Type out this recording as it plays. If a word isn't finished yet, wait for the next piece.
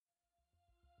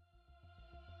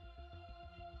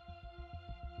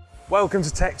Welcome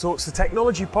to Tech Talks, the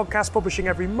technology podcast publishing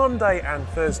every Monday and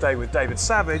Thursday with David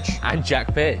Savage and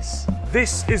Jack Pierce.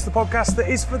 This is the podcast that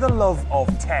is for the love of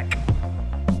tech.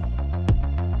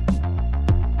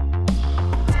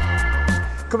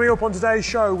 Coming up on today's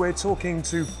show, we're talking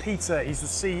to Peter. He's the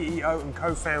CEO and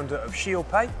co-founder of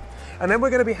ShieldPay. And then we're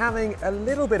going to be having a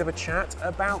little bit of a chat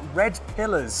about red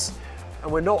pillars. And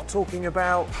we're not talking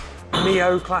about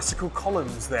neoclassical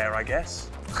columns there, I guess.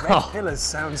 Red pillars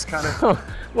sounds kind of...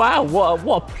 Wow, what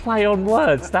a play on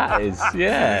words that is.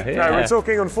 Yeah. No, we're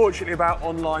talking, unfortunately, about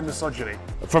online misogyny.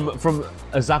 From a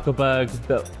Zuckerberg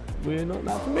that we're not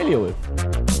that familiar with.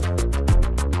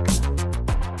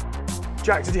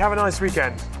 Jack, did you have a nice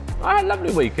weekend? I had a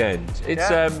lovely weekend.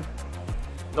 I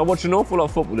watched an awful lot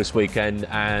of football this weekend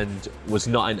and was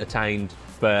not entertained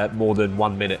for more than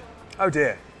 1 minute. Oh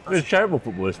dear. It was terrible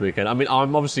football this weekend. I mean,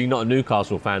 I'm obviously not a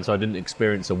Newcastle fan, so I didn't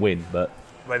experience a win, but...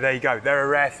 Well, there you go. They're a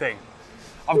rare thing.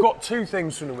 I've got two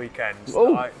things from the weekend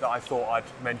that I thought I'd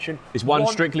mention. Is one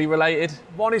strictly related?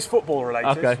 One is football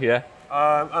related. Okay, yeah.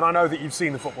 And I know that you've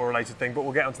seen the football related thing, but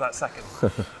we'll get onto that second.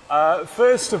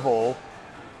 First of all,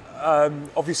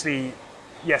 obviously,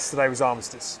 yesterday was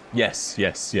Armistice. Yes.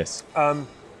 And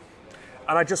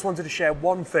I just wanted to share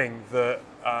one thing that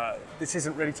this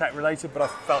isn't really tech related, but I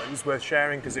felt it was worth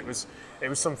sharing because it was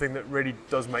something that really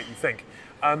does make you think.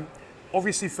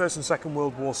 Obviously, First and Second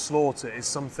World War slaughter is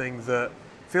something that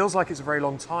feels like it's a very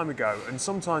long time ago, and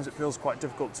sometimes it feels quite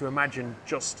difficult to imagine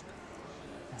just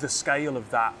the scale of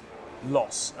that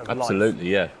loss of life. Absolutely,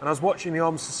 yeah. And I was watching the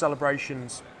Armistice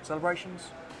celebrations?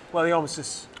 Well, the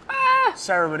Armistice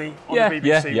ceremony on the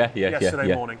BBC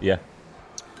yesterday morning. Yeah.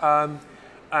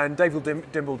 And David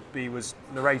Dimbleby was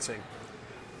narrating.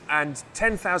 And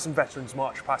 10,000 veterans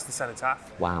marched past the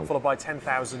cenotaph, wow. Followed by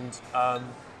 10,000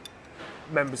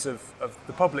 members of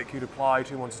the public who'd applied,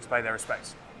 who wanted to pay their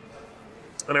respects.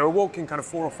 And they were walking kind of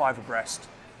 4 or 5 abreast,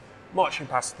 marching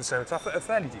past the cenotaph at a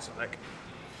fairly decent rate.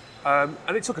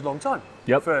 And it took a long time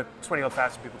for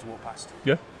 20,000 people to walk past.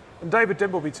 Yeah. And David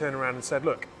Dimbleby turned around and said,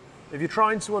 look, if you're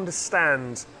trying to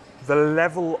understand the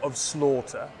level of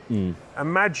slaughter,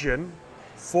 imagine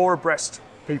 4 abreast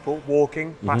people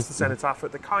walking past the cenotaph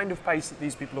at the kind of pace that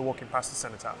these people are walking past the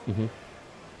cenotaph.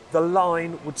 The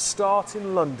line would start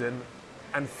in London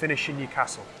and finish in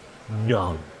Newcastle.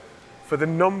 No. For the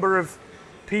number of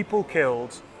people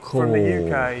killed from the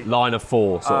UK. Line of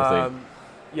 4 sort of thing.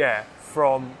 Yeah,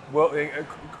 from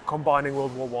combining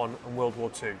World War I and World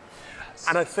War II.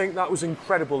 And I think that was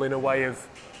incredible in a way of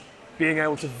being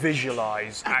able to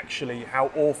visualise actually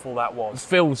how awful that was.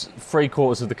 Fills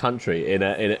 3/4 of the country in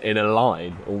a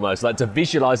line almost. Like to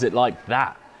visualise it like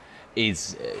that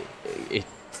is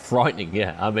frightening.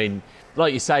 Yeah, I mean,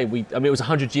 like you say, it was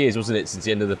 100 years, wasn't it, since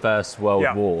the end of the First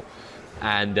World War,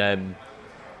 and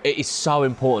it is so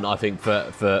important, I think,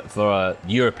 for a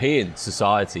European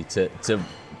society to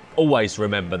always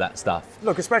remember that stuff.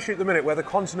 Look, especially at the minute where the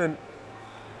continent.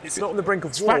 It's not on the brink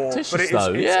of war, but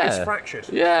it's fractured.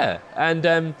 Yeah,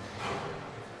 and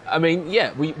I mean,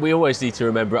 we always need to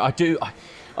remember it.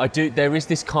 I do. There is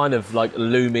this kind of like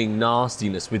looming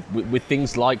nastiness with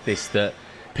things like this that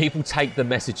people take the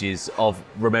messages of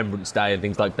Remembrance Day and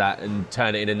things like that and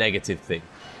turn it in a negative thing.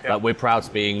 Yeah. Like we're proud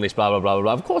to be English, blah blah blah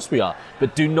blah. Of course we are,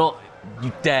 but do not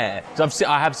you dare. So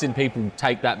I have seen people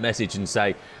take that message and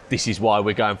say, this is why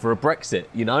we're going for a Brexit,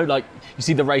 you know? Like, you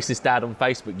see the racist dad on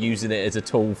Facebook using it as a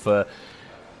tool for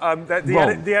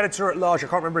the editor at large, I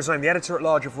can't remember his name, the editor at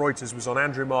large of Reuters was on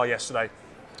Andrew Marr yesterday,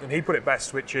 and he put it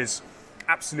best, which is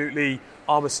absolutely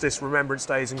Armistice, Remembrance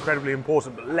Day is incredibly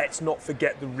important, but let's not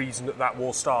forget the reason that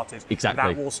war started.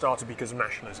 Exactly. That war started because of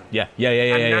nationalism. Yeah.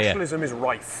 And nationalism is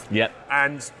rife. Yep.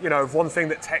 And, one thing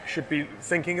that tech should be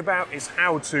thinking about is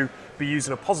how to be used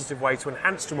in a positive way to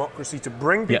enhance democracy, to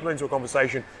bring people into a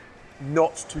conversation,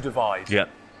 not to divide. Yeah.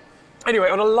 Anyway,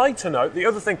 on a lighter note, the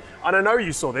other thing, and I know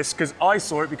you saw this because I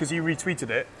saw it because you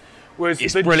retweeted it, was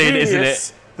brilliant, isn't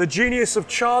it? The genius of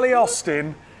Charlie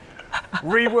Austin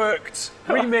remixed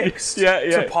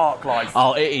to Parklife.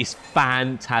 Oh, it is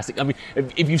fantastic. I mean,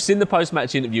 if you've seen the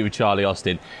post-match interview with Charlie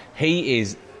Austin, he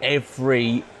is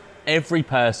every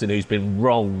person who's been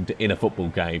wronged in a football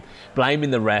game,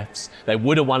 blaming the refs. They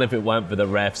would have won if it weren't for the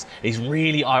refs.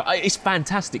 It's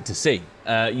fantastic to see.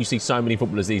 You see so many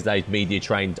footballers these days, media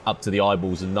trained up to the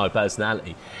eyeballs and no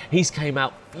personality. He's came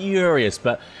out furious,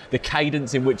 but the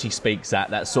cadence in which he speaks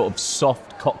that sort of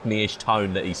soft Cockney-ish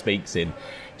tone that he speaks in,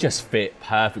 just fit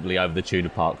perfectly over the tune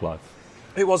of Parklife.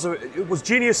 It was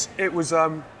genius. It was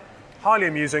highly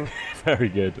amusing. Very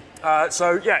good.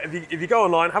 So yeah, if you go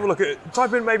online, have a look at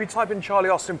type in Charlie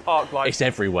Austin Park. Like, It's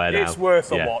everywhere now. It's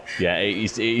worth a watch. Yeah,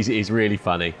 it's really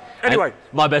funny. Anyway.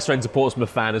 And my best friend's a Portsmouth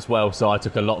fan as well, so I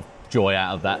took a lot of joy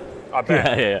out of that. I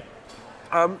bet.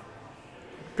 Yeah.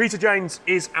 Peter Janes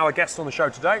is our guest on the show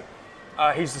today.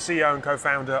 He's the CEO and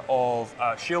co-founder of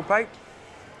ShieldPay.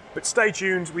 But stay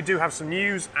tuned, we do have some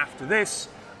news after this,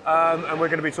 and we're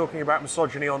going to be talking about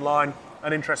misogyny online,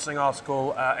 an interesting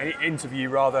article, an interview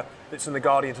rather, that's in The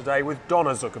Guardian today with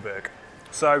Donna Zuckerberg.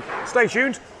 So stay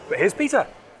tuned, but here's Peter.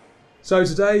 So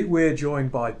today we're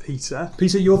joined by Peter.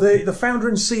 Peter, you're the founder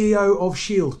and CEO of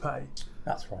ShieldPay.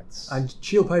 That's right. And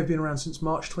ShieldPay have been around since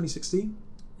March 2016?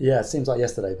 Yeah, it seems like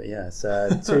yesterday, but yeah, it's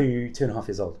 2.5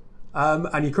 years old.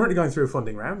 And you're currently going through a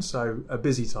funding round, so a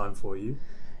busy time for you.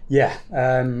 Yeah,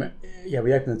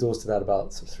 we opened the doors to that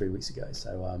about 3 weeks ago,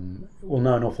 so we'll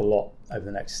know an awful lot over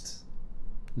the next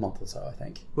month or so, I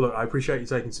think. Well, look, I appreciate you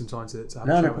taking some time to have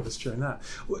a chat with us during that.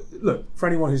 Well, look, for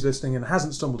anyone who's listening and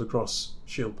hasn't stumbled across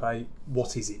ShieldPay,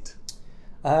 what is it?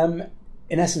 In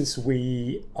essence,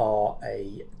 we are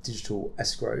a digital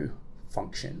escrow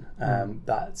function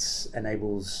that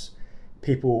enables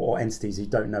people or entities who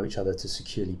don't know each other to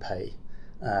securely pay.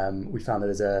 We found that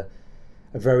there's a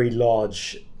very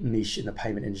large niche in the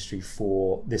payment industry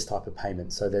for this type of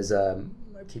payment. So there's I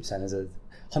keep saying there's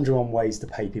 101 ways to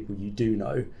pay people you do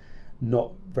know.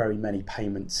 Not very many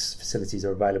payments facilities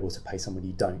are available to pay someone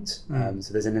you don't.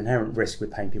 So there's an inherent risk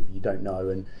with paying people you don't know.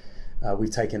 And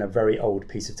we've taken a very old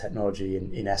piece of technology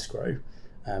in escrow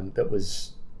that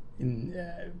was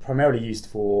primarily used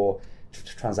for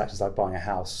transactions like buying a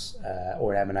house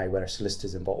or an M&A where a solicitor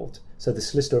is involved. So the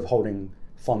solicitor of holding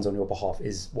funds on your behalf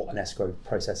is what an escrow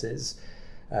process is.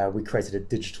 We created a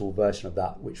digital version of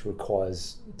that which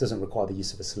doesn't require the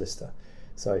use of a solicitor.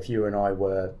 So if you and I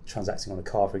were transacting on a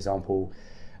car, for example,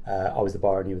 I was the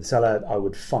buyer and you were the seller, I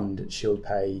would fund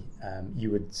ShieldPay. You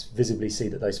would visibly see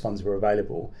that those funds were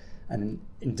available. And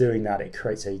in doing that, it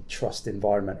creates a trust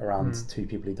environment around two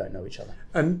people who don't know each other.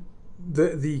 And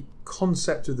the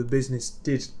concept of the business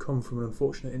did come from an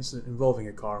unfortunate incident involving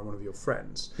a car and one of your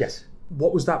friends. Yes.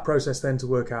 What was that process then to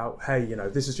work out, hey,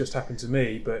 this has just happened to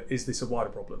me, but is this a wider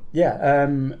problem? Yeah,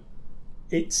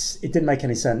 it didn't make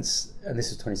any sense, and this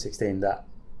was 2016, that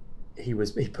he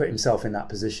put himself in that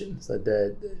position. So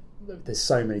there's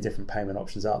so many different payment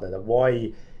options out there. That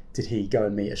why did he go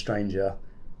and meet a stranger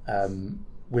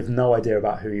with no idea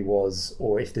about who he was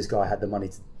or if this guy had the money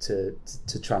to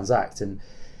transact? And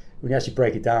when you actually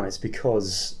break it down, it's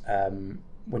because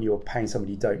when you're paying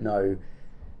somebody you don't know,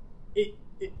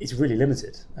 it's really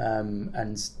limited.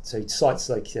 And so sites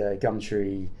like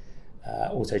Gumtree,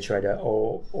 Auto Trader,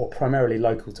 or primarily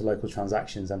local to local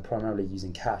transactions and primarily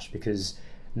using cash, because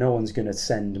no one's going to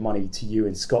send money to you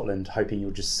in Scotland hoping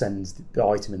you'll just send the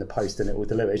item in the post and it will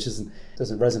deliver. It just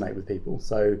doesn't resonate with people.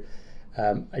 So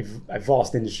a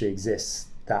vast industry exists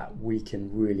that we can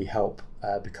really help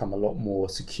become a lot more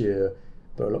secure,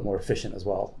 but a lot more efficient as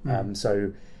well.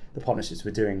 So the partnerships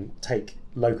we're doing take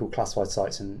local classified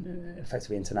sites and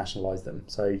effectively internationalize them.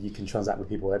 So you can transact with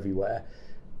people everywhere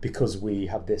because we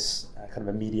have this kind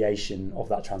of a mediation of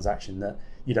that transaction that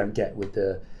you don't get with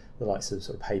the likes of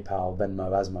sort of PayPal,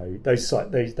 Venmo, Asmo.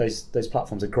 Those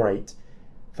platforms are great,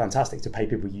 fantastic to pay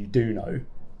people you do know.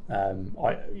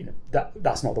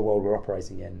 That's not the world we're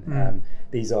operating in.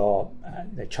 These are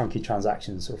chunky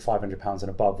transactions, sort of £500 and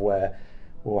above, where,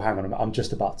 well, hang on, I'm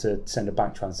just about to send a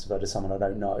bank transfer to someone I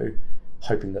don't know,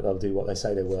 hoping that they'll do what they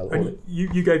say they will. And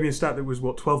you gave me a stat that was,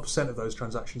 12% of those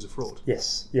transactions are fraud?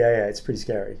 Yes. Yeah, it's pretty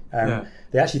scary.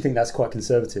 They actually think that's quite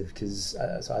conservative because,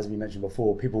 so as we mentioned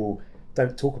before, people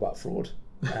don't talk about fraud.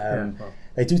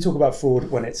 They do talk about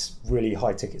fraud when it's really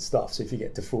high-ticket stuff. So if you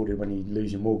get defrauded when you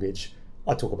lose your mortgage,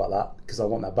 I talk about that because I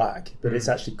want that back. But it's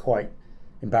actually quite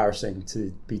embarrassing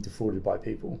to be defrauded by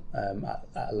people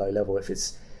at a low level. If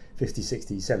it's 50,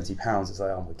 60, 70 pounds, it's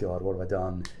like, oh my God, what have I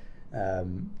done?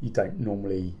 You don't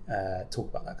normally talk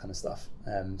about that kind of stuff.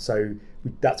 So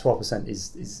that 12%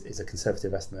 is a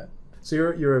conservative estimate. So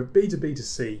you're a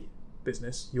B2B2C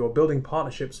business. You're building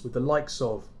partnerships with the likes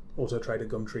of Auto Trader,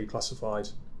 Gumtree, classified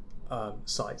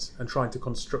sites, and trying to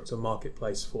construct a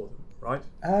marketplace for them, right?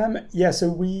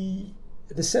 So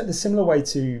the similar way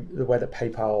to the way that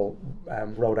PayPal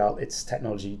rolled out its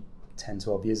technology 10,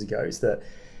 12 years ago is that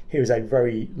here is a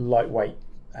very lightweight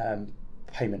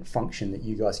payment function that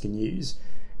you guys can use.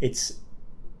 It's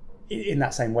in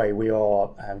that same way we are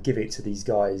giving it to these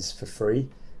guys for free,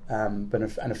 and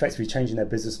effectively changing their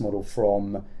business model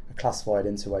from a classified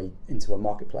into a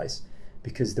marketplace,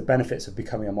 because the benefits of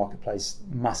becoming a marketplace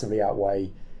massively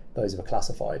outweigh those of a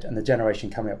classified, and the generation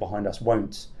coming up behind us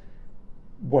won't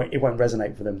it won't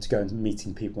resonate for them to go and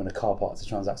meeting people in a car park to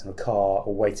transact in a car,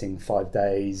 or waiting 5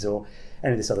 days, or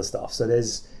any of this other stuff. So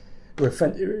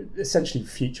we're essentially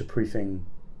future-proofing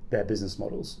their business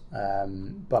models,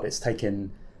 but it's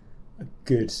taken a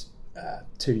good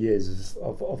 2 years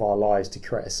of our lives to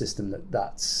create a system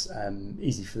that's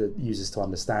easy for the users to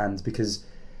understand, because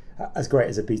as great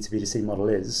as a B2B2C model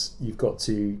is, you've got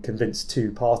to convince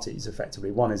two parties effectively.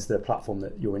 One is the platform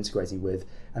that you're integrating with,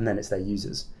 and then it's their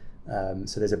users.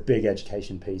 So there's a big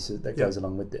education piece that goes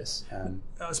along with this.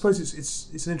 I suppose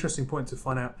it's an interesting point to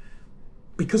find out,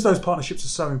 because those partnerships are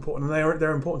so important, and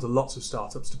they're important to lots of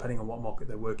startups depending on what market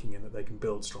they're working in, that they can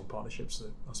build strong partnerships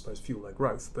that I suppose fuel their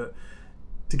growth. But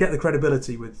to get the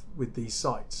credibility with these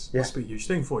sites must be a huge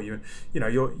thing for you.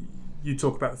 And you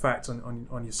talk about the fact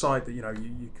on your site that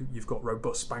you've got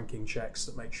robust banking checks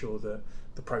that make sure that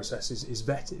the process is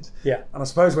vetted. Yeah. And I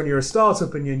suppose when you're a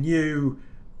startup and you're new,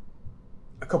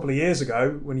 a couple of years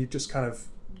ago, when you've just kind of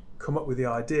come up with the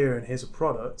idea and here's a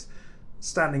product,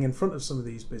 standing in front of some of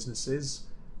these businesses,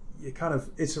 you're kind of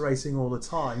iterating all the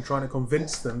time, trying to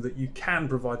convince them that you can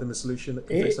provide them a solution that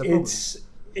can fix their problems.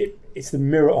 It's the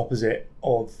mirror opposite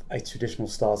of a traditional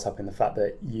startup, in the fact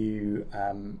that you,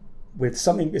 with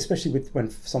something, especially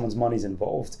when someone's money's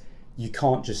involved, you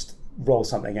can't just roll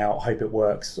something out, hope it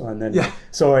works, and then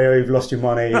sorry, you've lost your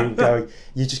money. And go.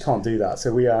 You just can't do that.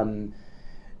 So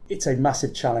it's a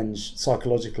massive challenge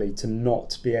psychologically to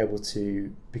not be able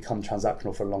to become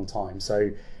transactional for a long time.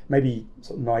 So maybe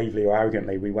sort of naively or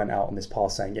arrogantly, we went out on this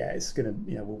path saying, it's going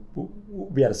to, we'll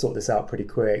be able to sort this out pretty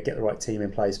quick, get the right team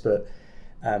in place. But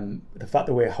the fact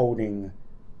that we're holding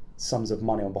sums of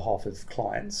money on behalf of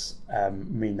clients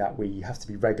mean that we have to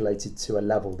be regulated to a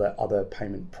level that other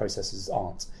payment processors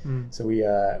aren't. So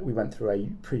we went through a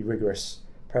pretty rigorous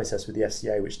process with the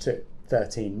FCA, which took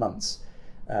 13 months.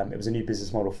 It was a new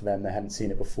business model for them. They hadn't seen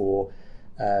it before,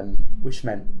 which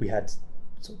meant we had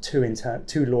sort of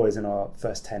two lawyers in our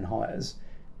first 10 hires,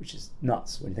 which is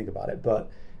nuts when you think about it. But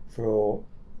for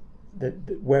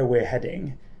where we're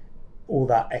heading, all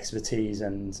that expertise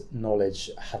and knowledge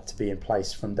had to be in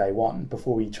place from day one.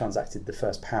 Before we transacted the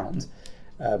first pound,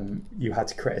 you had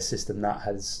to create a system that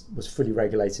was fully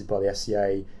regulated by the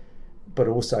FCA, but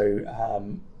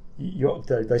also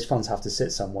those funds have to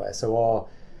sit somewhere. So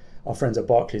our friends at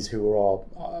Barclays, who were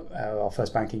our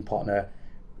first banking partner,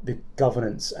 the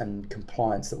governance and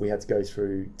compliance that we had to go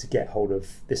through to get hold of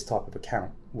this type of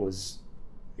account was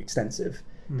extensive,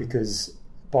 because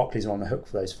Barclays are on the hook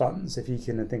for those funds. If you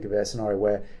can think of a scenario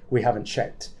where we haven't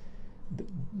checked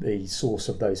the source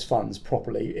of those funds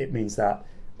properly, it means that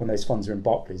when those funds are in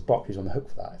Barclays are on the hook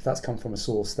for that. If that's come from a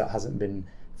source that hasn't been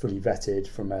fully vetted,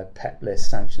 from a PEP list,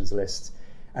 sanctions list,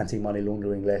 anti-money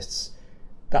laundering lists,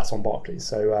 that's on Barclays.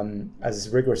 So as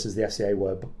rigorous as the FCA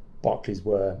were, Barclays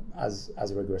were as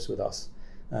rigorous with us.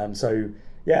 So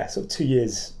 2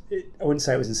 years, I wouldn't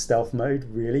say it was in stealth mode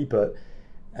really, but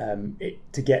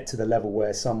to get to the level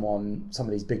where some of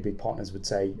these big partners would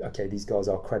say, okay, these guys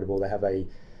are credible, they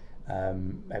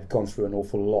have gone through an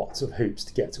awful lot of hoops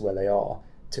to get to where they are,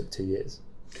 took 2 years.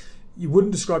 You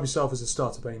wouldn't describe yourself as a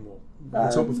startup anymore. We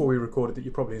talked before we recorded that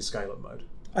you're probably in scale-up mode.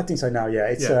 I think so now, yeah.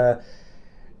 It's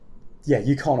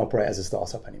you can't operate as a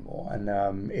startup anymore,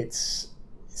 and it's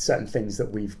certain things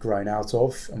that we've grown out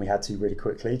of, and we had to really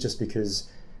quickly, just because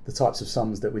the types of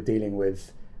sums that we're dealing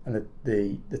with and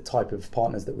the type of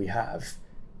partners that we have,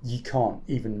 you can't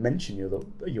even mention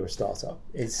you're a startup.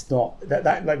 It's not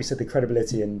that like we said, the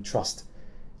credibility and trust,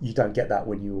 you don't get that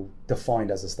when you're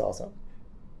defined as a startup.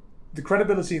 The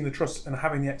credibility and the trust and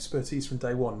having the expertise from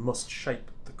day one must shape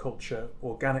the culture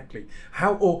organically.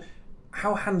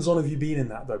 How hands-on have you been in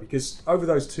that, though? Because over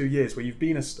those 2 years where you've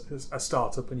been a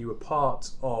startup and you were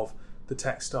part of the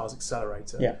Techstars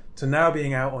Accelerator, to now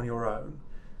being out on your own,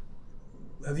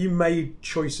 have you made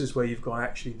choices where you've gone,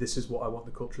 actually, this is what I want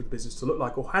the culture of the business to look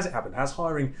like? Or has it happened? Has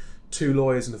hiring 2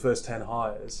 lawyers in the first 10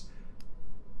 hires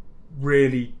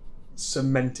really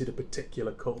cemented a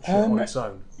particular culture on its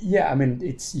own? Yeah, I mean,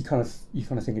 you kind of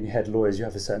think in your head, lawyers, you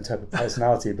have a certain type of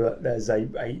personality, but there's a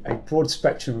broad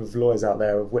spectrum of lawyers out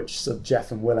there, of which sort of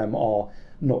Jeff and Willem are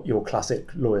not your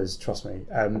classic lawyers, trust me.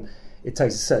 It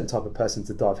takes a certain type of person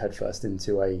to dive headfirst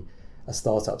into a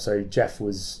startup. So Jeff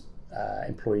was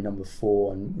employee number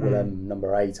 4 and Willem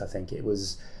number 8, I think it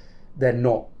was. They're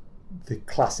not the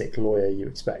classic lawyer you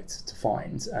expect to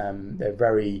find. They're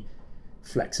very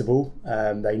flexible.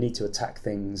 They need to attack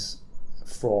things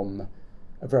from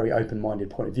a very open-minded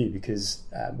point of view, because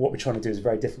what we're trying to do is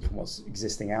very different from what's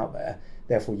existing out there.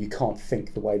 Therefore, you can't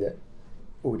think the way that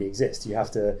already exists. You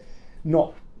have to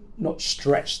not not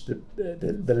stretch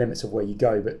the limits of where you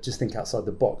go, but just think outside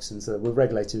the box. And so we're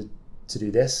regulated to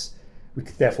do this. We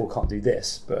therefore can't do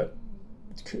this, but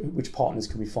which partners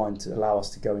can we find to allow us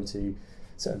to go into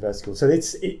certain verticals? So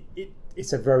it's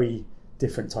a very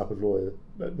different type of lawyer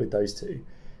with those two.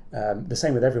 The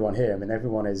same with everyone here. I mean,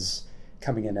 everyone is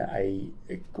coming in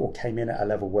came in at a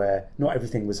level where not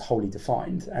everything was wholly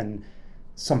defined, and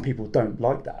some people don't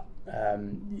like that.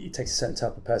 It takes a certain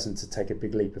type of person to take a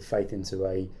big leap of faith into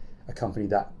a company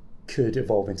that could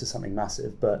evolve into something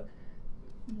massive, but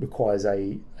requires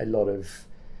a lot of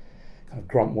kind of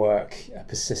grunt work,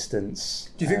 persistence.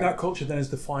 Do you think that culture then is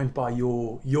defined by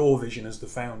your vision as the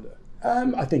founder?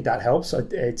 I think that helps.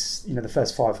 It's the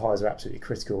first 5 hires are absolutely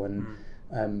critical,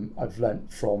 and I've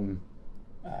learnt from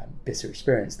bitter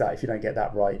experience that if you don't get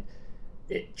that right,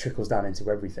 it trickles down into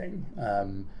everything.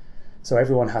 So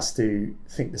everyone has to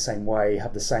think the same way,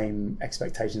 have the same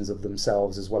expectations of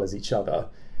themselves as well as each other.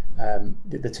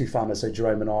 The two founders, so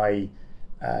Jerome and I,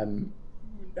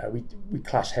 we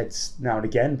clash heads now and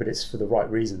again, but it's for the right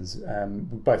reasons.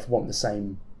 We both want the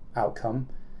same outcome,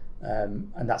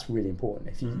 and that's really important.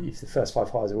 If the first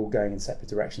 5 hires are all going in separate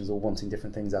directions, all wanting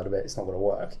different things out of it, it's not going to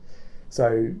work.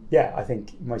 So yeah, I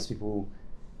think most people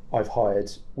I've hired,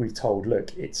 we've told,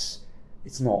 look, it's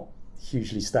not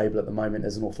hugely stable at the moment.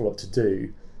 There's an awful lot to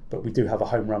do, but we do have a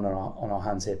home run on our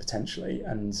hands here potentially,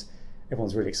 and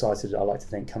everyone's really excited. I like to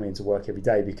think coming into work every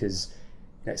day because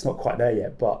it's not quite there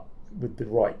yet, but with the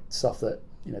right stuff that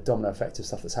domino effect of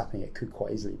stuff that's happening, it could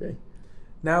quite easily be.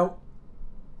 Now,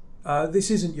 this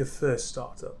isn't your first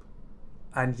startup,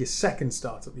 and your second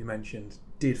startup you mentioned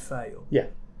did fail. Yeah.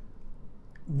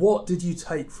 What did you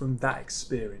take from that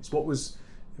experience? What was,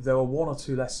 if there were 1 or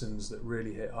 2 lessons that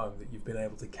really hit home that you've been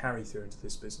able to carry through into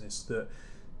this business that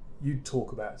you'd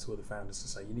talk about to other founders to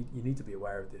say you need to be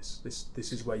aware of this.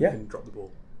 This is where you can drop the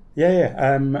ball.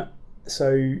 Yeah.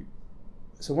 So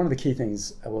one of the key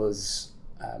things was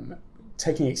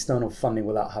taking external funding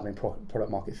without having product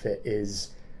market fit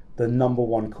is the number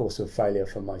one cause of failure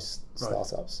for most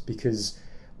startups, because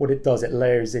what it does, it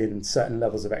layers in certain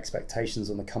levels of expectations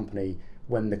on the company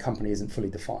when the company isn't fully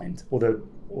defined or the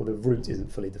route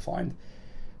isn't fully defined.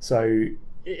 So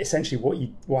essentially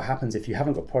what happens if you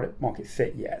haven't got product market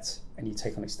fit yet and you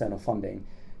take on external funding,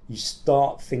 you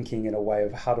start thinking in a way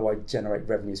of how do I generate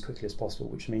revenue as quickly as possible,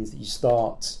 which means that you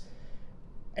start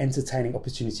entertaining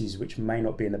opportunities which may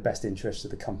not be in the best interest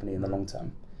of the company in the long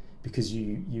term, because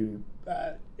you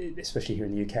especially here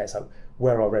in the UK, it's like,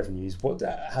 where are revenues?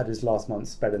 How does last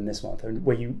month's better than this month? And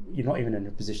where you're not even in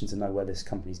a position to know where this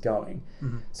company's going.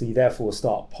 Mm-hmm. So you therefore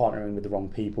start partnering with the wrong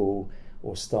people,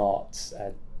 or start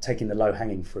taking the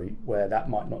low-hanging fruit where that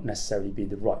might not necessarily be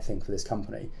the right thing for this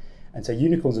company. And so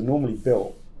unicorns are normally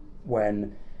built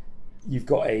when you've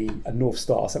got a North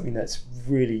Star, something that's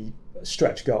really a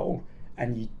stretch goal,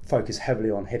 and you focus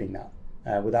heavily on hitting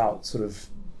that without sort of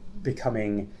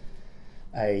becoming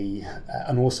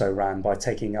an also-ran by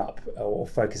taking up or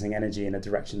focusing energy in a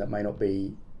direction that may not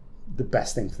be the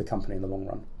best thing for the company in the long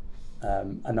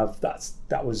run. And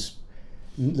that was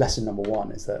lesson number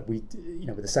 1, is that we,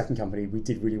 with the second company, we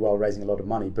did really well raising a lot of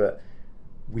money, but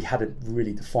we hadn't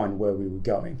really defined where we were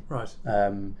going. Right.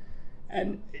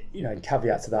 And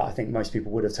caveat to that, I think most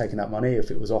people would have taken that money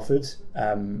if it was offered,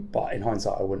 but in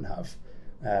hindsight, I wouldn't have.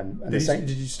 Did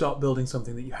you start building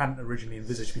something that you hadn't originally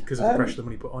envisaged because of the pressure the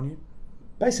money put on you?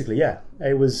 Basically, yeah.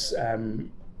 It was. I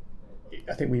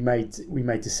think we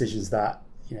made decisions that,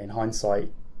 in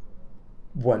hindsight,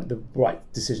 weren't the right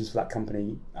decisions for that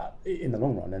company in the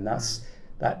long run, and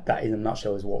that in a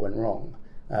nutshell is what went wrong.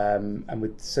 And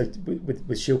with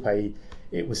ShieldPay,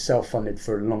 it was self-funded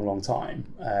for a long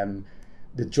time.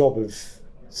 The job of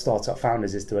startup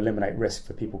founders is to eliminate risk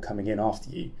for people coming in after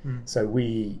you. So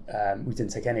we didn't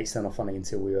take any external funding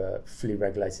until we were fully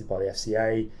regulated by the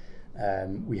FCA.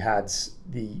 We had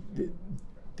the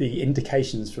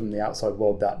indications from the outside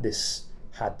world that this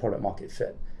had product market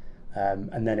fit,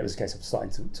 and then it was a case of starting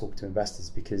to talk to investors,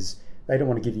 because they don't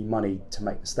want to give you money to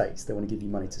make mistakes, they want to give you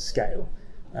money to scale,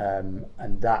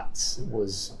 and that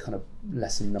was kind of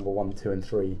lesson number 1, 2 and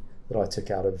 3 that I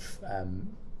took out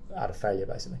of failure,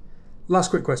 basically. Last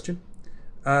quick question.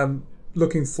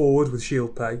 Looking forward with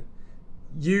ShieldPay,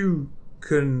 you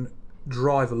can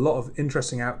drive a lot of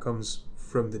interesting outcomes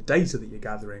from the data that you're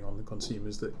gathering on the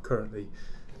consumers that currently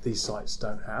these sites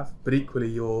don't have, but equally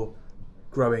you're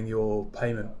growing your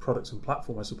payment products and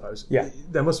platform, I suppose. Yeah.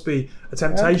 There must be a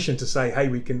temptation to say, hey,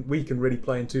 we can really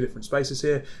play in 2 different spaces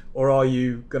here, or are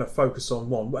you going to focus on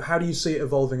one? How do you see it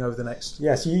evolving over the next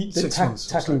 6 months?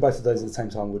 Tackling both of those at the same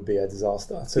time would be a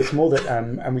disaster. So it's more that,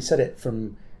 and we said it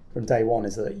from day one,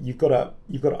 is that you've got to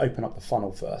open up the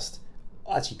funnel first.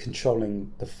 actually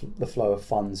controlling the flow of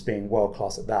funds, being world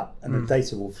class at that, and the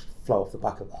data will flow off the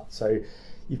back of that. So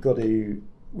we've got to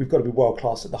be world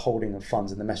class at the holding of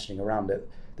funds and the messaging around it.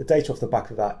 The data off the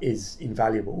back of that is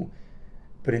invaluable,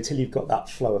 but until you've got that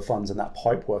flow of funds and that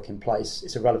pipe work in place,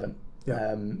 it's irrelevant.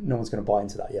 Yeah. No one's going to buy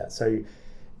into that yet. So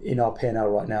in our P&L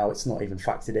right now, it's not even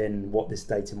factored in what this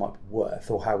data might be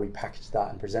worth or how we package that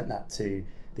and present that to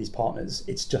these partners.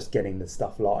 It's just getting the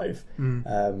stuff live.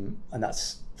 And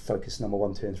that's focus number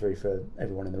 1, 2 and 3 for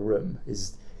everyone in the room,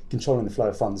 is controlling the flow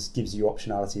of funds gives you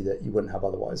optionality that you wouldn't have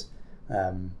otherwise.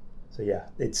 So yeah,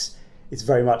 it's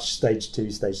very much stage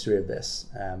 2, stage 3 of this,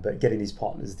 but getting these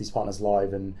partners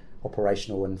live and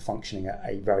operational and functioning at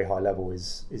a very high level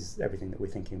is everything that we're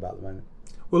thinking about at the moment.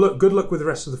 Well, look, good luck with the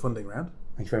rest of the funding round.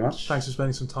 Thank you very much. Thanks for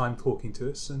spending some time talking to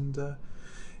us, and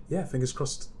fingers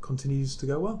crossed continues to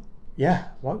go well. Yeah,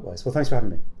 likewise. Well, thanks for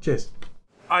having me. Cheers.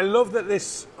 I love that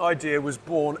this idea was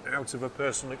born out of a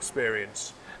personal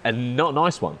experience. And not a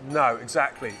nice one. No,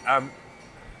 exactly.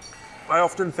 I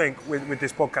often think with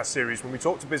this podcast series, when we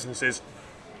talk to businesses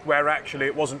where actually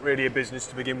it wasn't really a business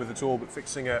to begin with at all, but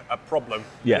fixing a problem,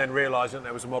 Yeah. and then realising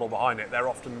there was a model behind it, they're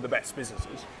often the best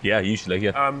businesses. Yeah, usually,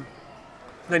 yeah.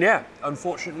 And yeah,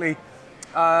 unfortunately,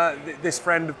 this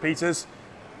friend of Peter's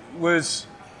was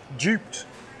duped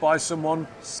by someone,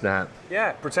 Snap.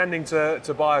 pretending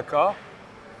to buy a car,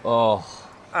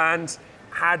 and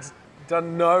had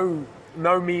done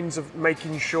no means of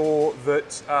making sure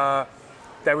that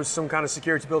there was some kind of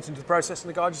security built into the process, and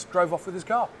the guy just drove off with his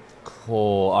car.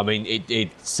 Cool. I mean, it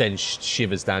sends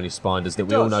shivers down your spine, doesn't it?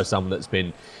 We all know someone that's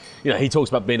been, he talks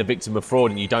about being a victim of fraud,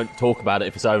 and you don't talk about it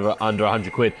if it's under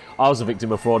 100 quid. I was a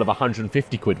victim of fraud of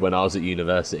 150 quid when I was at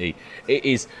university. It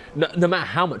is, no matter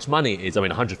how much money it is, I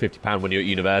mean, £150 when you're at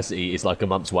university is like a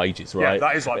month's wages, right? Yeah,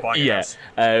 that is like buying a house.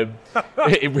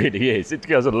 It really is. It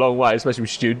goes a long way, especially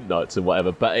with student nights and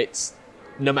whatever, but it's,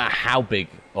 no matter how big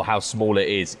or how small it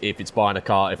is, if it's buying a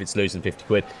car, if it's losing 50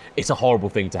 quid, it's a horrible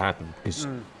thing to happen, because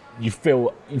you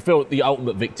feel the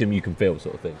ultimate victim you can feel,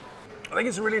 sort of thing. I think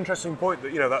it's a really interesting point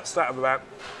that, that stat of about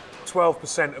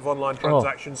 12% of online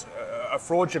transactions are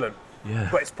fraudulent. Yeah.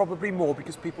 But it's probably more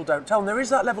because people don't tell. And there is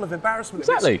that level of embarrassment.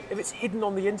 Exactly. If it's hidden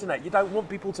on the internet, you don't want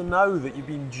people to know that you've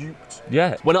been duped.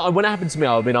 Yeah. When it happened to me,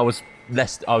 I mean, I was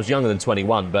younger than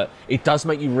 21, but it does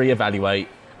make you reevaluate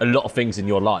a lot of things in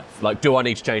your life. Like, do I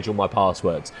need to change all my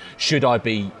passwords? Should I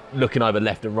be looking over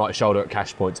left and right shoulder at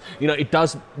cash points? It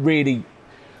does really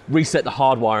reset the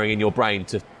hardwiring in your brain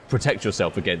to protect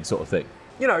yourself again, sort of thing.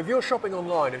 If you're shopping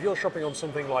online, if you're shopping on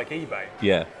something like eBay,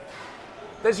 Yeah.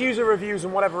 there's user reviews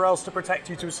and whatever else to protect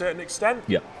you to a certain extent.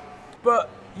 Yeah. But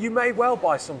you may well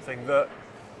buy something that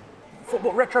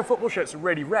retro football shirts are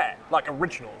really rare, like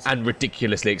originals. And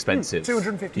ridiculously expensive.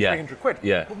 250, Yeah. 300 quid.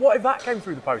 Yeah. But what if that came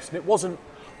through the post and it wasn't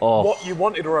what you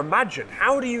wanted or imagined?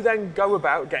 How do you then go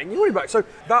about getting your money back? So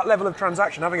that level of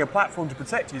transaction, having a platform to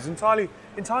protect you, is entirely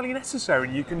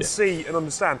necessary. You can see and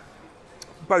understand,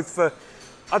 both for,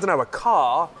 a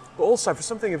car, but also for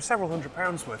something of several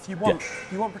 £100s worth, you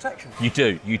want protection. You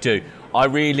do. I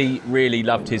really, really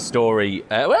loved his story.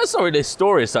 Well, it's not really a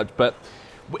story as such, but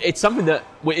it's something that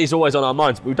is always on our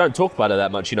minds. But we don't talk about it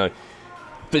that much, But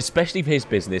especially for his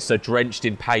business, so drenched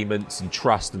in payments and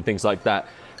trust and things like that,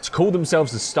 to call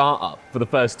themselves a startup for the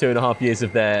first 2.5 years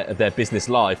of their business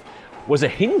life was a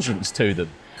hindrance to them.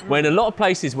 When a lot of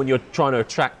places, when you're trying to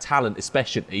attract talent,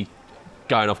 especially,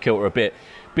 going off kilter a bit,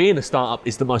 being a startup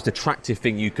is the most attractive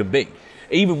thing you can be.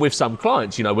 Even with some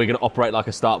clients, we're going to operate like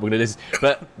a startup, we're going to do this.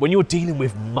 But when you're dealing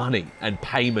with money and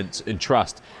payments and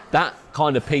trust, that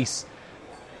kind of piece,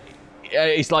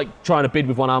 it's like trying to bid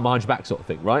with one arm behind your back, sort of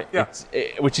thing, right? Yeah.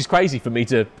 Which is crazy for me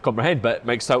to comprehend, but it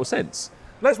makes total sense.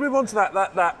 Let's move on to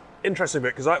that interesting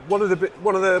bit, because one of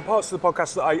the parts of the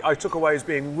podcast that I took away as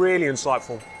being really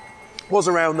insightful was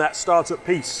around that startup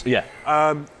piece. Yeah.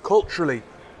 Culturally,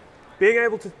 being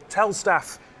able to tell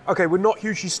staff, okay, we're not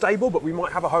hugely stable, but we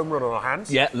might have a home run on our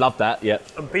hands. Yeah, love that, yeah.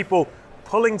 And people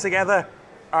pulling together,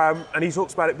 and he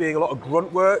talks about it being a lot of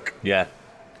grunt work, Yeah.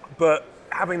 but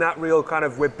having that real kind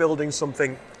of, we're building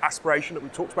something aspiration that we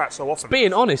talked about so often.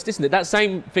 Being honest, isn't it? That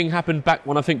same thing happened back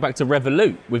when I think back to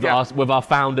Revolut with our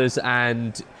founders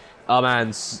and our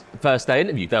man's first day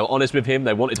interview. They were honest with him,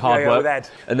 they wanted hard work, with Ed.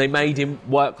 and they made him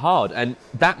work hard. And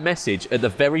that message at the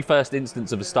very first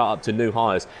instance of a startup to new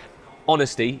hires,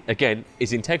 honesty, again,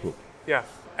 is integral. Yeah,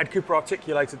 Ed Cooper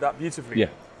articulated that beautifully. Yeah.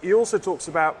 He also talks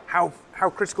about how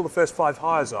critical the first 5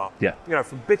 hires are. Yeah.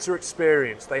 From bitter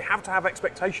experience, they have to have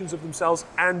expectations of themselves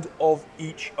and of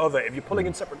each other. If you're pulling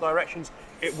in separate directions,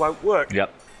 it won't work.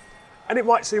 Yep. And it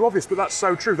might seem obvious, but that's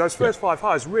so true. Those first 5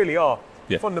 hires really are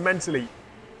fundamentally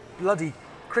bloody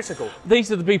critical.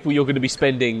 These are the people you're going to be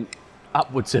spending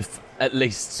upwards of at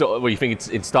least sort of, well, you think it's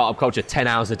in startup culture, 10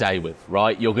 hours a day with,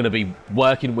 right? You're going to be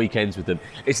working weekends with them.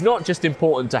 It's not just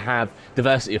important to have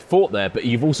diversity of thought there, but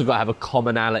you've also got to have a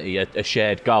commonality, a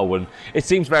shared goal. And it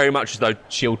seems very much as though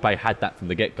ShieldPay had that from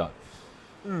the get-go.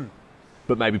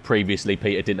 But maybe previously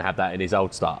Peter didn't have that in his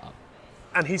old startup.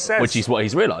 And he says... Which is what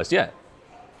he's realised, yeah.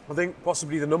 I think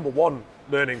possibly the number one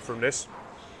learning from this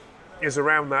is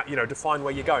around that, define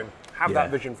where you're going. Have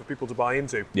that vision for people to buy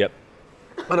into. Yep.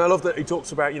 And I love that he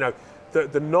talks about,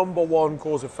 the number one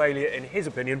cause of failure, in his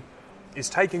opinion, is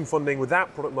taking funding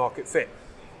without product market fit.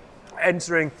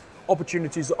 Entering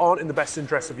opportunities that aren't in the best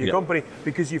interest of your company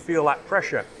because you feel that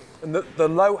pressure. And the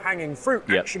low-hanging fruit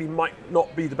actually might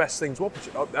not be the best thing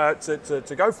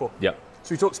to go for. Yep.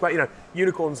 So he talks about,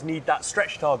 unicorns need that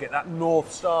stretch target, that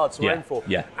North Star to aim for.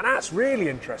 Yeah. And that's really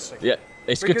interesting. Yeah,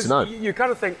 it's good to know. You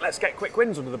kind of think, let's get quick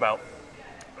wins under the belt.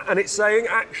 And it's saying,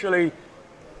 actually,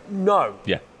 no.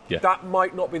 Yeah. That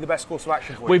might not be the best course of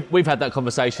action for you. We've had that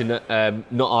conversation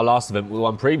at not our last event, but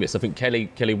one previous. I think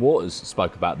Kelly Waters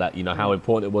spoke about that, how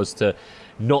important it was to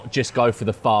not just go for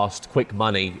the fast, quick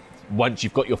money once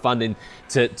you've got your funding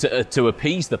to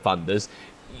appease the funders.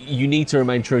 You need to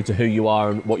remain true to who you are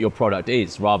and what your product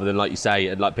is, rather than, like you say,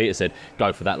 and like Peter said,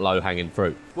 go for that low-hanging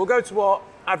fruit. We'll go to our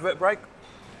advert break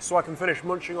so I can finish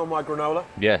munching on my granola.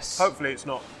 Yes. Hopefully it's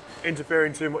not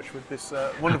interfering too much with this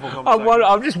wonderful conversation.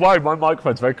 I'm just worried my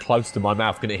microphone's very close to my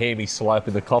mouth. Can it hear me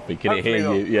slurping the coffee? Can Hopefully it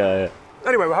hear you? Yeah.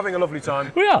 Anyway, we're having a lovely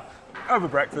time We are. over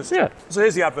breakfast. Yeah. So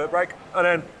here's the advert break, and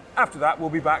then after that we'll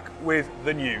be back with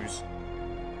the news.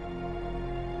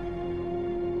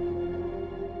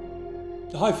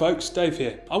 Hi folks, Dave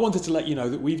here. I wanted to let you know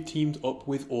that we've teamed up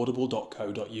with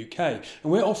audible.co.uk and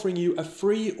we're offering you a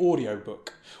free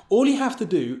audiobook. All you have to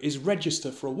do is register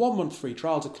for a 1-month free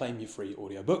trial to claim your free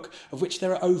audiobook, of which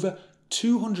there are over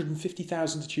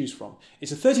 250,000 to choose from.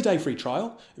 It's a 30-day free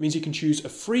trial. It means you can choose a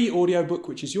free audiobook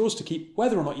which is yours to keep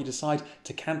whether or not you decide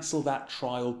to cancel that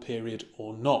trial period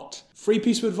or not. Free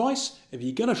piece of advice, if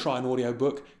you're going to try an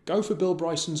audiobook, go for Bill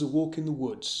Bryson's A Walk in the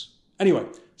Woods. Anyway,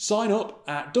 sign up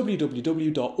at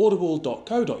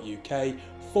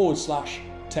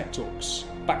www.audible.co.uk/Tech Talks.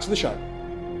 Back to the show.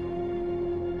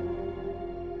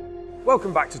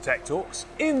 Welcome back to Tech Talks.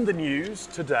 In the news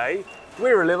today,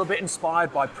 we're a little bit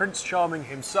inspired by Prince Charming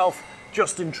himself,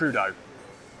 Justin Trudeau.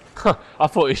 I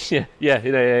thought, yeah. I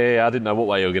didn't know what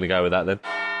way you were going to go with that then.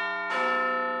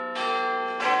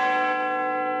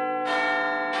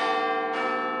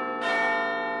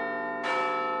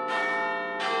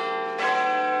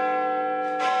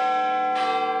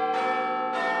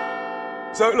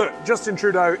 So look, Justin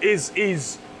Trudeau is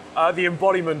the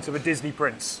embodiment of a Disney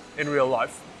prince in real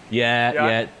life.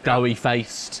 Yeah, doughy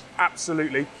faced.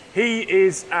 Absolutely. He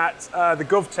is at the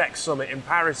GovTech Summit in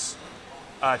Paris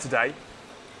today.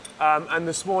 And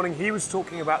this morning he was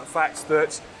talking about the fact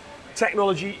that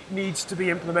technology needs to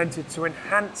be implemented to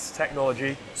enhance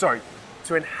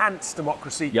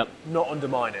democracy, not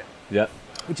undermine it. Yep.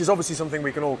 Which is obviously something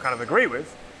we can all kind of agree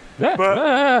with. Yeah.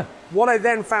 But what I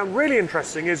then found really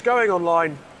interesting is going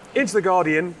online into The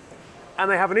Guardian,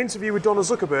 and they have an interview with Donald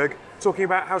Zuckerberg talking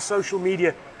about how social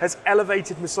media has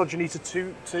elevated misogyny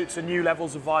to new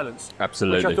levels of violence.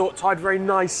 Absolutely. Which I thought tied very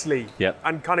nicely Yep.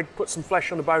 and kind of put some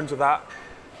flesh on the bones of that.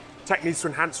 Tech needs to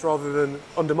enhance rather than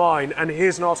undermine. And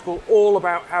here's an article all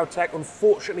about how tech,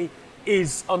 unfortunately,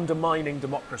 is undermining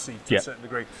democracy to a certain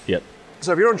degree. Yep.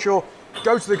 So if you're unsure,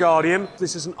 go to The Guardian.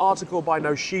 This is an article by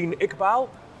Nosheen Iqbal,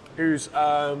 whose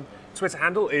Twitter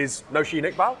handle is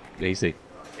Nosheen Iqbal. Easy.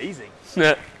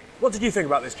 Yeah. What did you think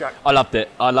about this, Jack? I loved it.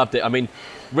 I mean,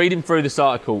 reading through this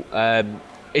article,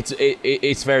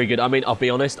 it's very good. I mean, I'll be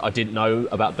honest, I didn't know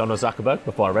about Donald Zuckerberg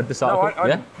before I read this article.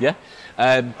 I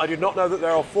did not know that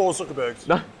there are 4 Zuckerbergs.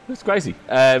 No, that's crazy.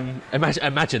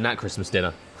 Imagine that Christmas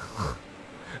dinner.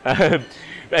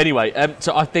 Anyway,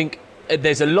 so I think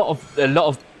there's a lot of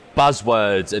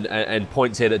buzzwords and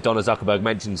points here that Donald Zuckerberg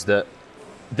mentions that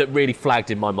really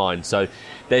flagged in my mind. So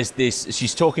there's this,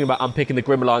 she's talking about unpicking the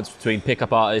grim alliance between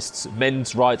pickup artists,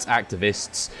 men's rights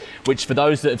activists, which for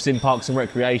those that have seen Parks and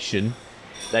Recreation,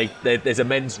 there's a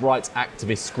men's rights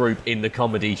activist group in the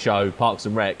comedy show Parks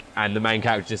and Rec, and the main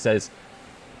character just says,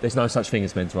 there's no such thing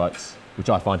as men's rights, which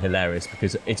I find hilarious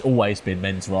because it's always been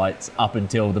men's rights up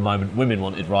until the moment women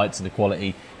wanted rights and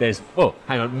equality.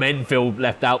 Men feel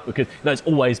left out because, no, it's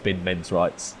always been men's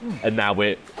rights. And now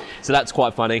so that's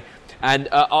quite funny. And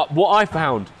what I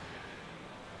found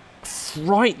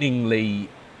frighteningly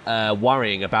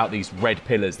worrying about these red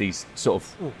pillars, these sort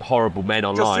of horrible men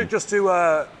online. Just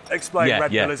to explain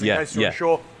red pillars in case you're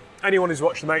unsure. Anyone who's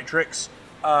watched The Matrix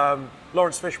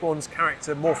Lawrence Fishburne's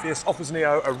character Morpheus offers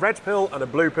Neo a red pill and a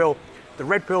blue pill. The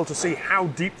red pill to see how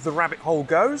deep the rabbit hole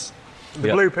goes, and the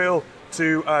Yep. blue pill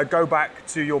to go back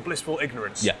to your blissful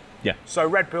ignorance. Yeah. So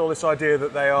red pill, this idea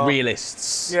that they are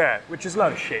Realists. yeah, which is a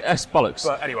load of shit. That's bollocks.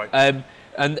 But anyway.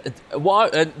 And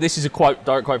this is a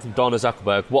direct quote from Donna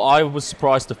Zuckerberg. What I was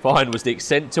surprised to find was the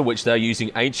extent to which they're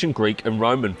using ancient Greek and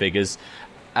Roman figures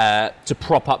to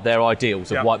prop up their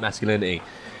ideals of Yeah. white masculinity.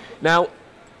 Now,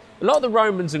 a lot of the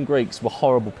Romans and Greeks were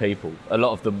horrible people. A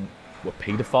lot of them were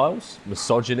paedophiles,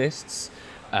 misogynists.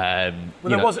 Well,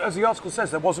 there was, as the article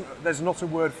says, there's not a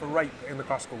word for rape in the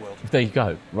classical world. There you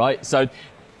go, right? So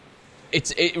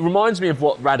it reminds me of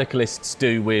what radicalists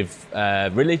do with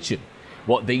religion,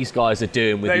 what these guys are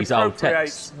doing with They these old appropriate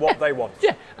texts. what they want.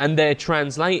 Yeah, and they're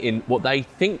translating what they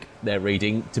think they're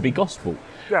reading to be gospel,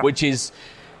 Yeah. which is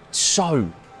so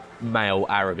male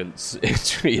arrogance.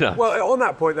 You know. Well, on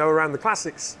that point, though, around the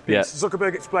classics, Yeah.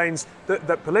 Zuckerberg explains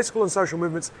that political and social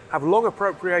movements have long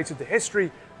appropriated the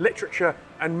history, literature,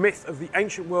 and myth of the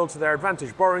ancient world to their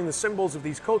advantage. Borrowing the symbols of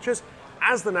these cultures,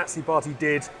 as the Nazi Party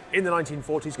did in the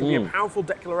 1940s, can be a powerful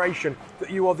declaration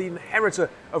that you are the inheritor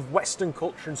of Western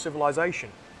culture and civilization.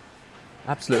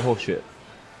 Absolute horseshit.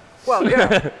 Well,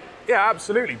 yeah, yeah,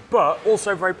 absolutely, but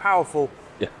also very powerful.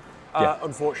 Yeah.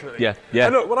 Unfortunately. Yeah, yeah.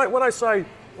 And look, when I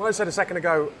said a second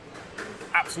ago,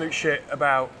 absolute shit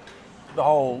about the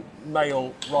whole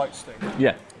male rights thing,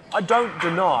 Yeah. I don't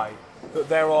deny that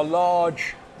there are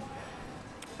large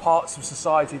parts of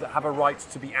society that have a right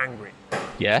to be angry,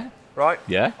 Yeah. right?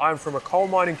 Yeah. I'm from a coal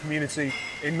mining community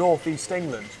in northeast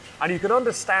England, and you can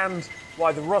understand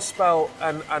why the Rust Belt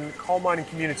and coal mining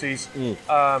communities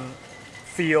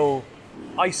feel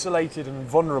isolated and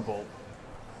vulnerable.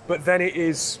 But then it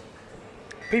is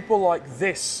people like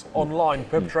this online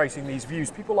perpetrating these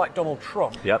views, people like Donald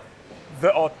Trump, Yep.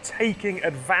 that are taking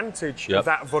advantage Yep. of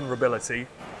that vulnerability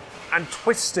and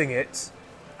twisting it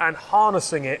and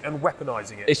harnessing it and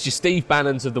weaponizing it. It's your Steve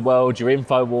Bannons of the world, your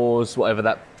InfoWars, whatever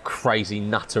that crazy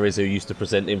nutter is who used to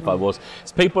present InfoWars.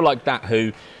 It's people like that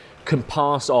who can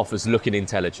pass off as looking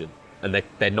intelligent, and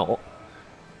they're not.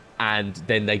 And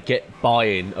then they get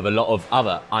buy-in of a lot of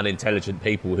other unintelligent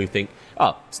people who think,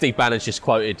 oh, Steve Bannon's just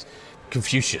quoted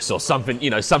Confucius or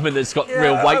something, something that's got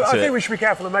real weight I to think it. we should be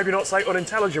careful and maybe not say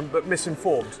unintelligent, but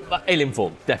misinformed. But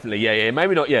ill-informed, definitely, yeah.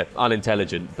 Maybe not,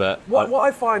 unintelligent, but... What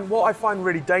I find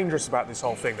really dangerous about this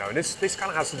whole thing, though, and this kind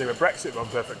of has to do with Brexit, if I'm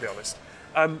perfectly honest,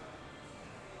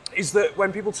 is that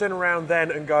when people turn around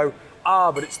then and go,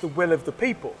 but it's the will of the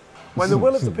people, when the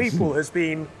will of the people has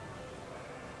been,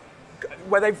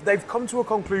 where they've come to a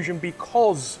conclusion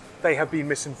because they have been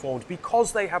misinformed,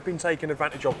 because they have been taken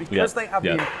advantage of, because they have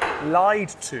been lied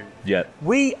to. Yeah.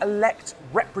 We elect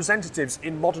representatives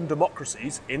in modern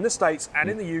democracies, in the States and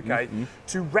in the UK,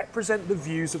 to represent the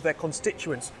views of their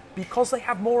constituents because they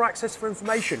have more access for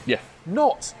information. Yeah.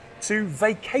 Not to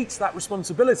vacate that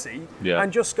responsibility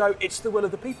and just go, it's the will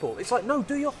of the people. It's like, no,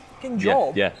 do your fucking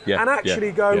job and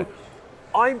actually go,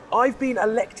 I've been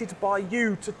elected by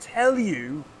you to tell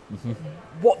you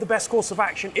what the best course of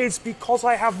action is because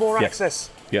I have more access.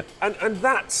 Yeah. And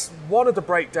that's one of the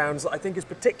breakdowns that I think is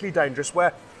particularly dangerous,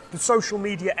 where the social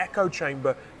media echo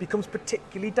chamber becomes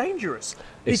particularly dangerous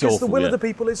It's because awful, the will of the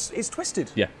people is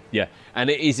twisted. Yeah. And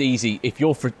it is easy if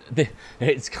you're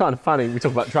it's kind of funny. We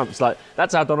talk about Trump. It's like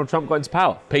that's how Donald Trump got into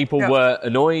power. People were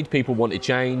annoyed. People wanted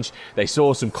change. They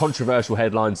saw some controversial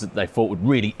headlines that they thought would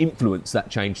really influence that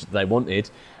change that they wanted,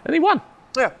 and he won.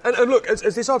 Yeah, and look,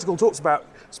 as this article talks about,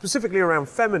 specifically around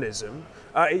feminism,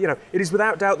 it is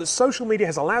without doubt that social media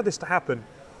has allowed this to happen.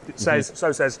 It says,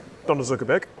 so says Donald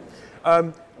Zuckerberg,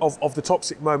 of the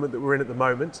toxic moment that we're in at the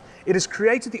moment. It has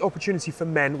created the opportunity for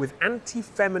men with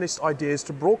anti-feminist ideas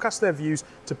to broadcast their views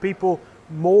to people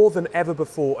more than ever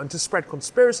before and to spread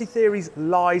conspiracy theories,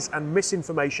 lies, and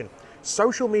misinformation.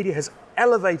 Social media has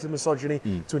elevated misogyny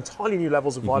to entirely new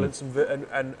levels of violence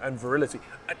and virility.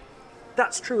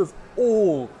 That's true of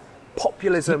all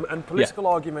populism and political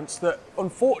arguments that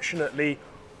unfortunately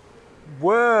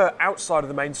were outside of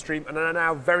the mainstream and are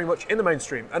now very much in the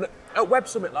mainstream. And at Web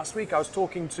Summit last week, I was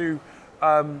talking to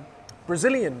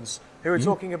Brazilians who were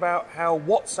talking about how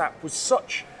WhatsApp was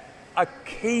such a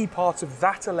key part of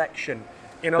that election.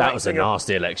 That was a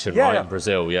nasty election, in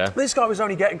Brazil, This guy was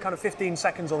only getting kind of 15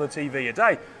 seconds on the TV a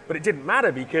day, but it didn't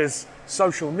matter because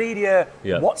social media,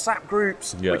 WhatsApp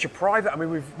groups, which are private. I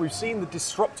mean, we've seen the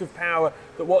disruptive power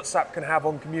that WhatsApp can have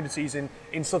on communities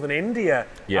in southern India,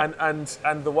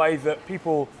 and the way that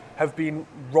people have been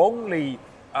wrongly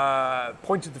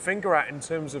pointed the finger at in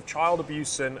terms of child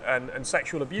abuse and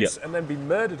sexual abuse, and then been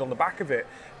murdered on the back of it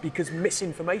because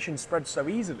misinformation spreads so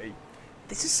easily.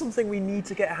 this is something we need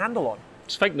to get a handle on.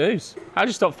 It's fake news. How do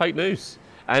you stop fake news?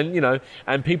 And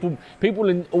and people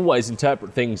always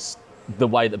interpret things the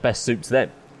way that best suits them.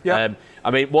 Yeah.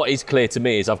 I mean, what is clear to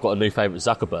me is I've got a new favourite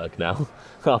Zuckerberg now.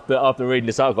 after reading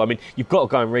this article, I mean, you've got to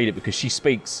go and read it because she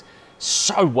speaks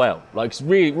so well. Like, it's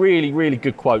really, really, really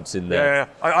good quotes in there.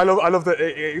 Yeah. I love that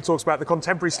it talks about the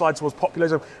contemporary slide towards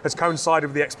populism has coincided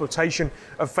with the exploitation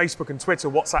of Facebook and Twitter,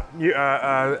 WhatsApp,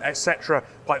 etc.,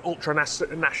 by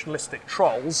ultra-nationalistic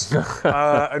trolls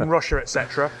and Russia,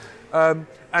 etc. And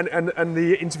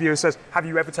the interviewer says, "Have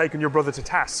you ever taken your brother to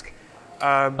task?"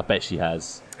 I bet she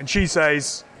has. And she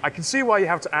says, "I can see why you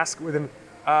have to ask with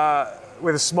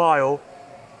a smile,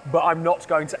 but I'm not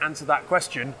going to answer that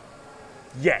question."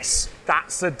 Yes,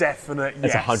 that's a definite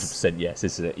yes. It's 100% yes,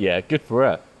 isn't it? Yeah, good for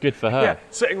her. Good for her. Yeah,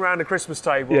 sitting around a Christmas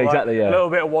table, Yeah, exactly, yeah. a little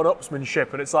bit of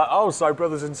one-upsmanship, and it's like, oh, so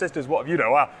brothers and sisters, what have you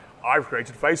done? Well, I've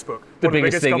created Facebook, The one of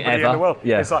biggest the thing biggest company ever. in the world.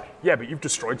 Yeah. It's like, yeah, but you've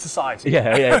destroyed society.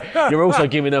 Yeah. You're also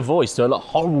giving a voice to a lot of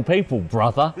horrible people,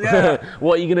 brother. Yeah.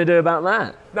 What are you going to do about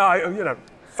that? No,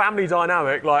 family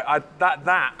dynamic, like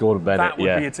that. Gordon Bennett, that would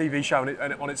yeah. be a TV show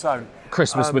on its own.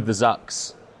 Christmas with the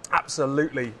Zucks.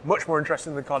 Absolutely, much more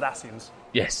interesting than Kardashians.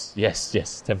 Yes,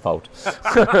 tenfold.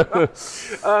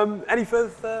 Any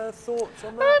further thoughts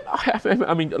on that?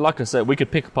 I mean, like I said, we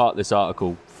could pick apart this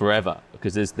article forever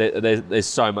because there's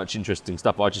so much interesting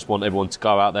stuff. I just want everyone to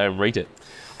go out there and read it.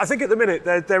 I think at the minute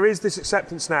there is this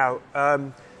acceptance now.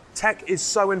 Tech is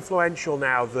so influential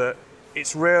now that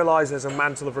it's realised there's a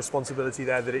mantle of responsibility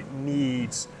there that it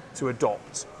needs to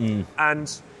adopt.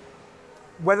 And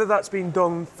whether that's been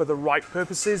done for the right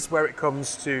purposes, where it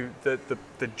comes to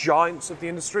the giants of the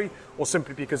industry, or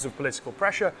simply because of political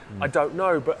pressure, I don't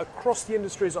know. But across the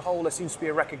industry as a whole, there seems to be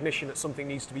a recognition that something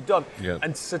needs to be done. Yeah.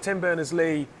 And Sir Tim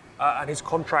Berners-Lee and his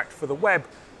contract for the web,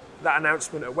 that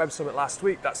announcement at Web Summit last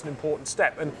week, that's an important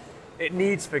step. And it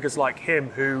needs figures like him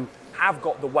who have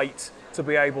got the weight to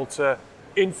be able to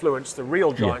influence the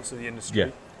real giants of the industry. Yeah.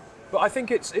 But I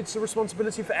think it's a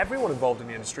responsibility for everyone involved in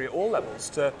the industry at all levels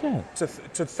to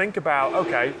think about,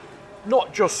 okay,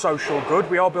 not just social good.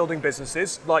 We are building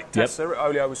businesses like Tessa at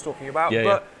Olio was talking about,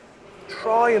 but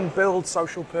try and build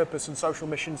social purpose and social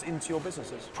missions into your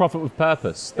businesses. Profit with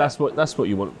purpose. That's what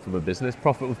you want from a business.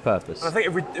 Profit with purpose. And I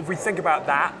think if we think about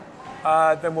that,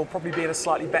 then we'll probably be in a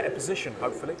slightly better position,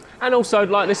 hopefully. And also,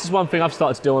 like, this is one thing I've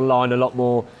started to do online a lot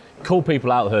more. Call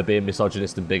people out who are being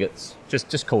misogynist and bigots.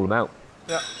 Just call them out.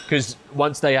 Yeah. Because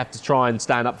once they have to try and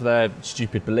stand up for their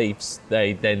stupid beliefs,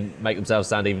 they then make themselves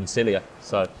sound even sillier.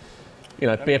 So, be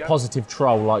a positive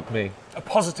troll like me. A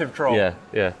positive troll.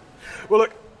 Yeah. Well,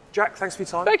 look, Jack, thanks for your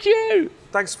time. Thank you.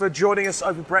 Thanks for joining us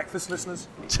over breakfast, listeners.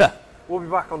 We'll be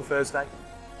back on Thursday.